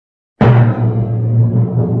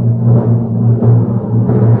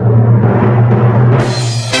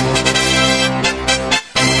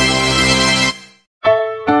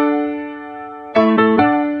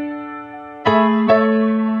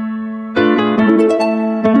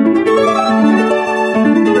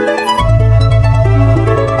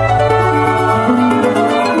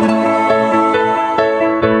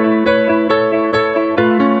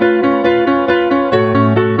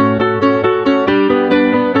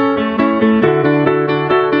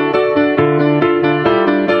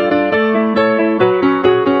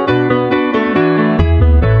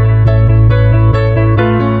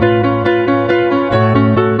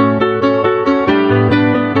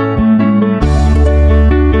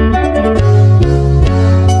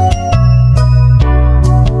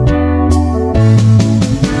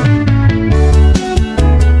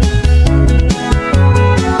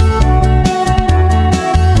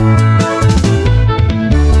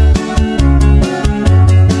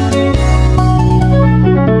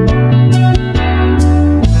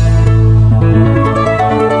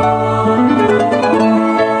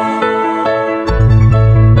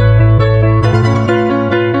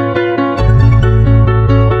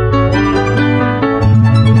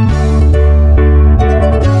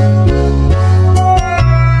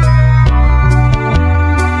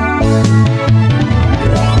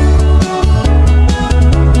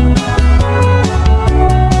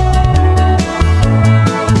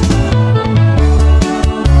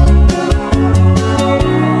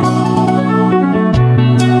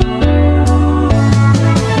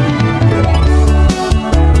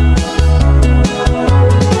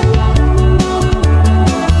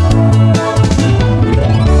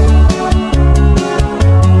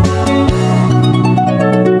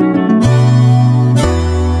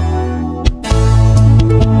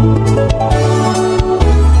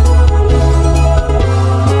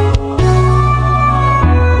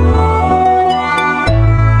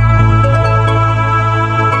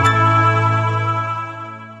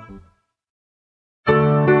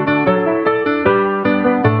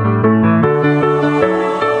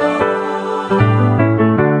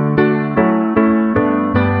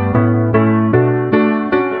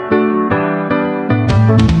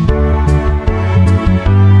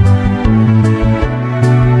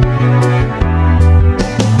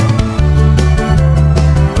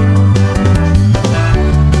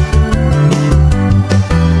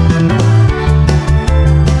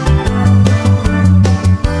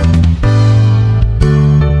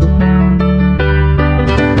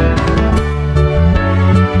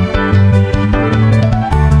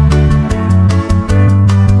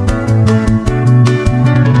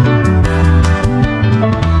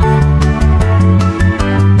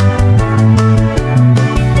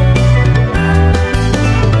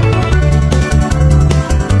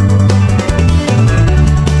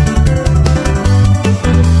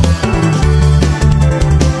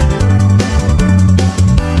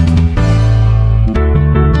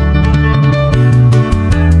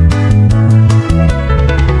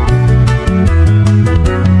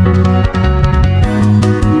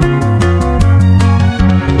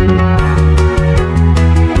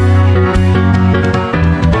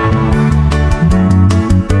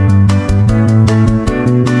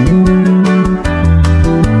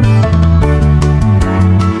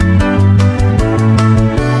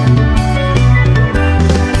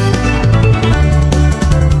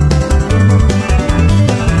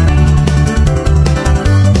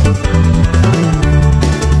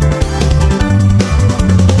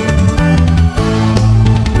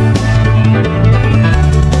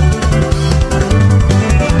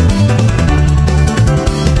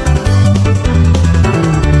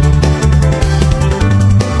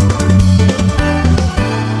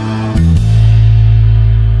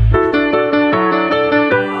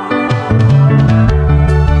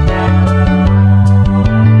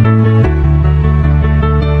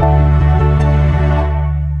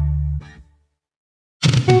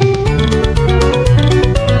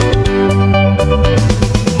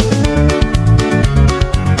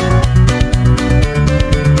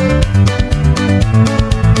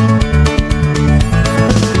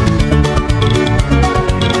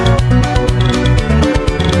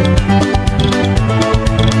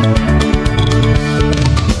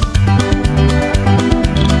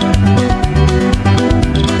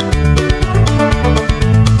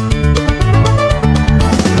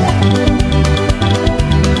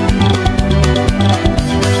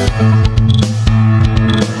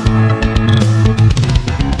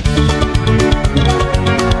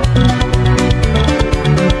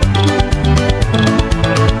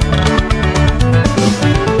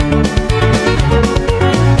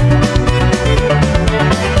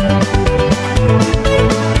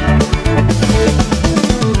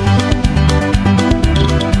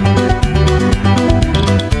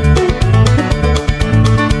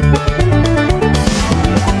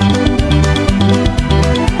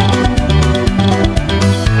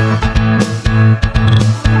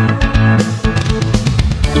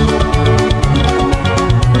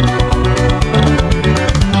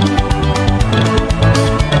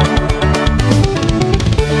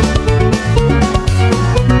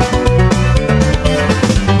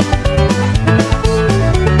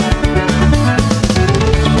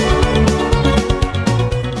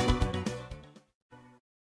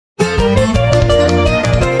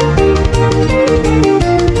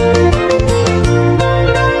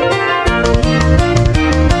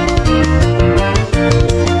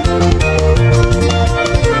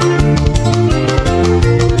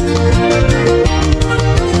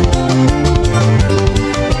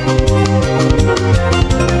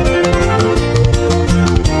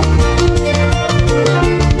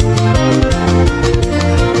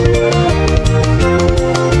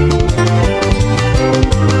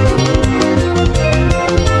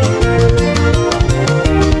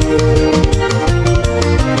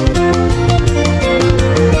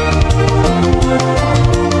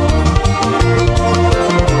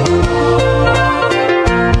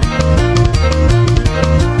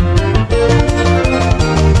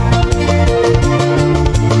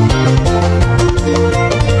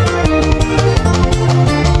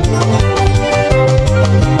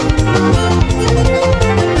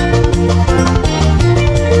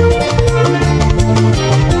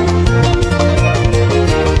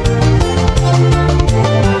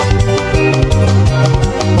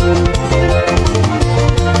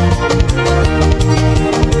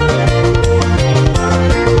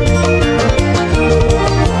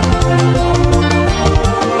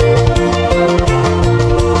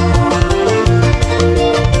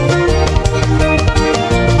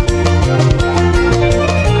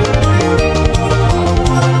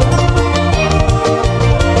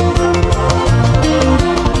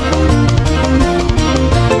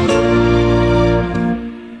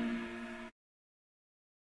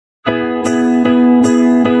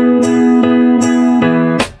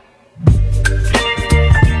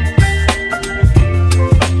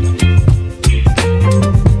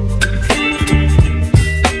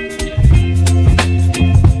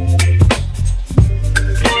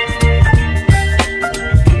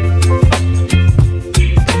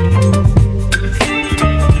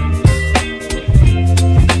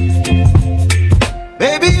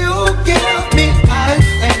Baby, you give me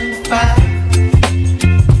ice and fire.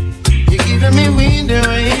 You're giving me wind and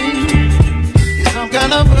rain. You're some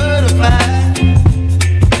kind of butterfly.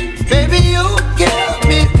 Baby, you give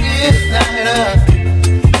me midnight up.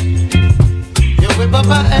 You whip up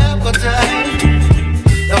my appetite.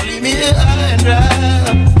 Don't leave me here high and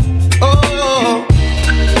dry. Oh,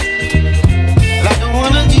 I don't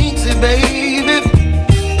wanna jinx it, baby.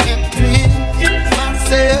 Can't treat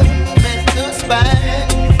myself at the spine.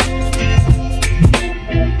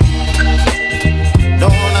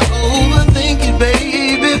 Don't wanna overthink it,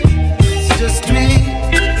 baby. It's just treat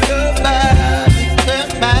your body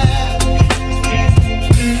and mine.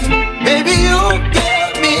 Baby, you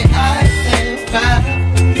give me ice and fire.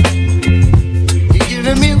 You're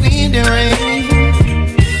giving me wind and rain.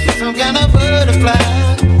 You're some kind of butterfly.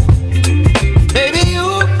 Baby, you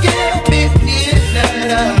give me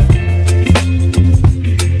midnight up.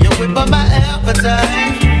 You whip up my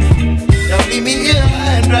appetite. Don't leave me here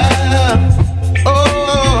high and dry.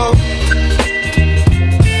 Oh,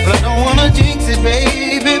 but I don't wanna jinx it,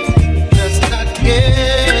 baby. Let's not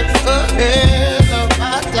get ahead of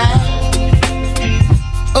my time.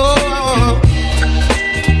 Oh,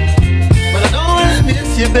 but I don't wanna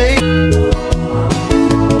miss you, baby.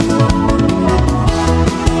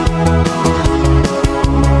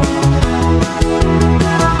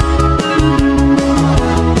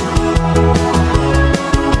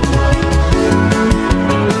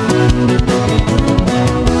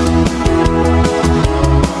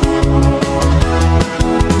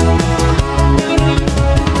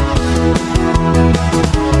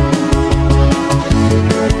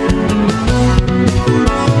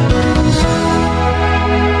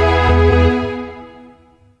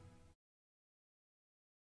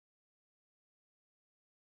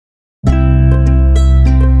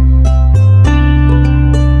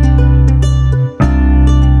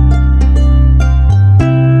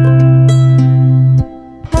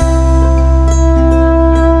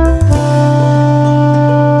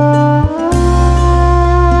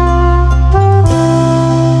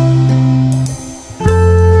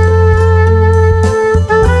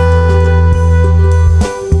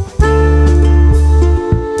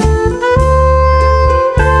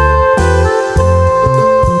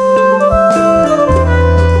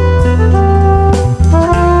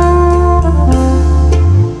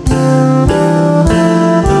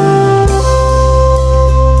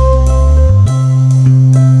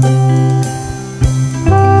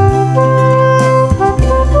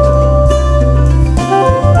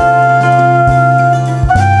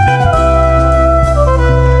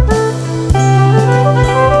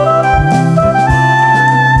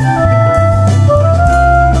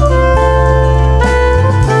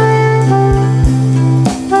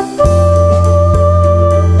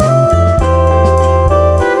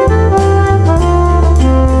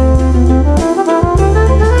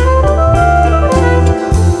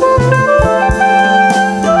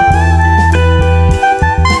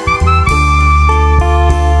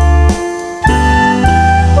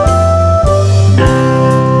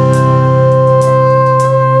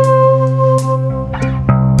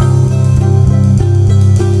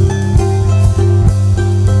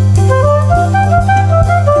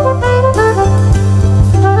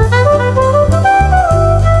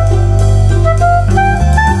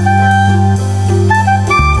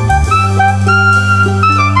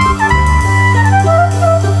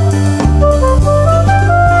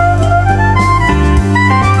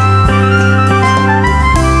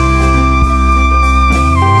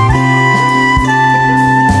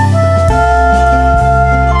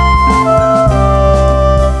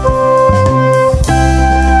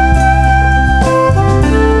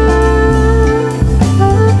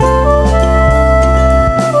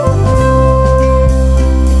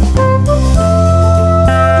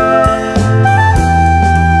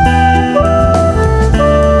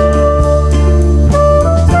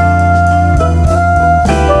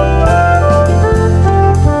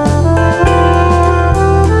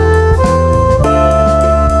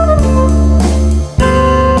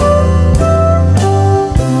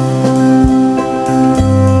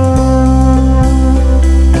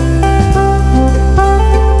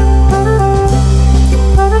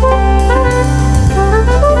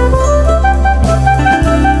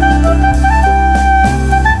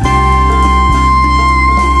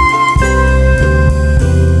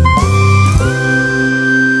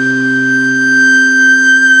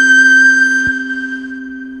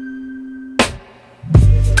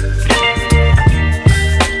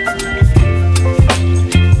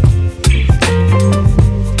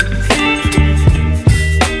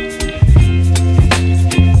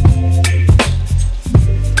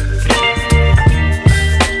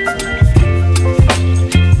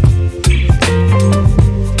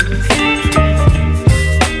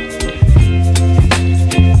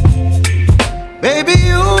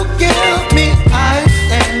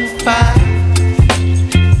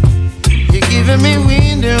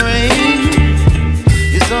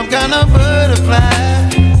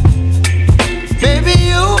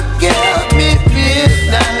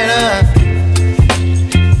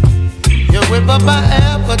 whip up my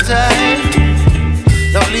appetite.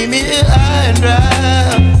 Don't leave me here high and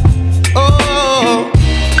dry. Oh,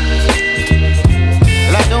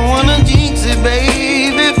 well, I don't wanna jinx it,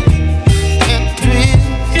 baby, and twist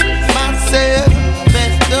myself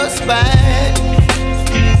at the spine.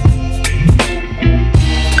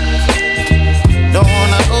 Don't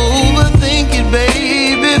wanna overthink it,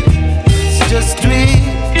 baby. It's just twist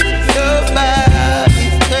your body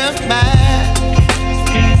and mine.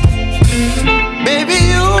 Baby,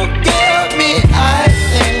 you give me ice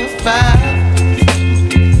and fire.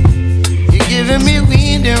 You're giving me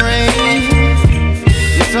wind and rain.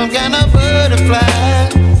 You're some kind of butterfly.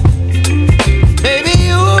 Baby,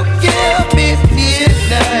 you give me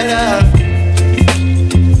midnight.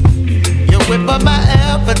 You whip up my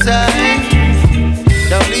appetite.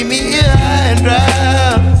 Don't leave me here high and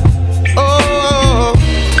dry. Oh,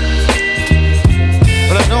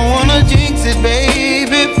 but I don't wanna jinx it,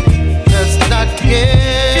 baby. Let's not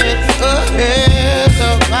get ahead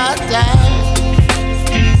of my time.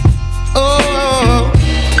 Oh,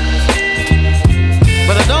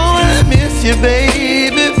 but I don't wanna miss you,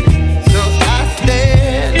 baby. So I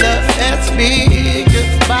stand up and speak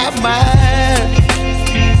my mind.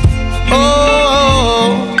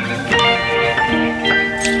 Oh.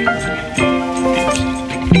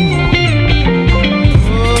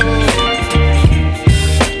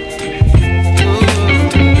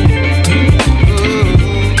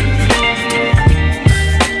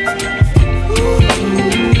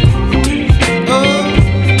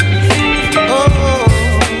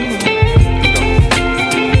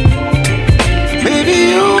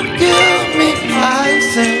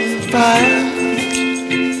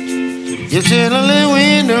 You're chilling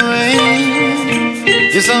wind and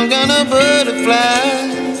rain. You're some kind of butterfly.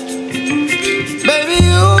 Baby,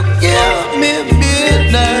 you give me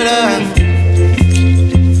midnight.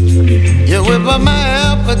 You whip up my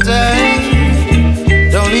appetite.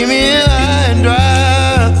 Don't leave me here high and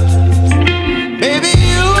dry. Baby,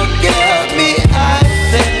 you give me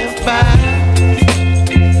ice and fire.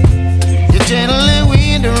 You're channeling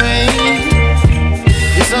wind and rain.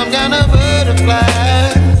 You're some kind of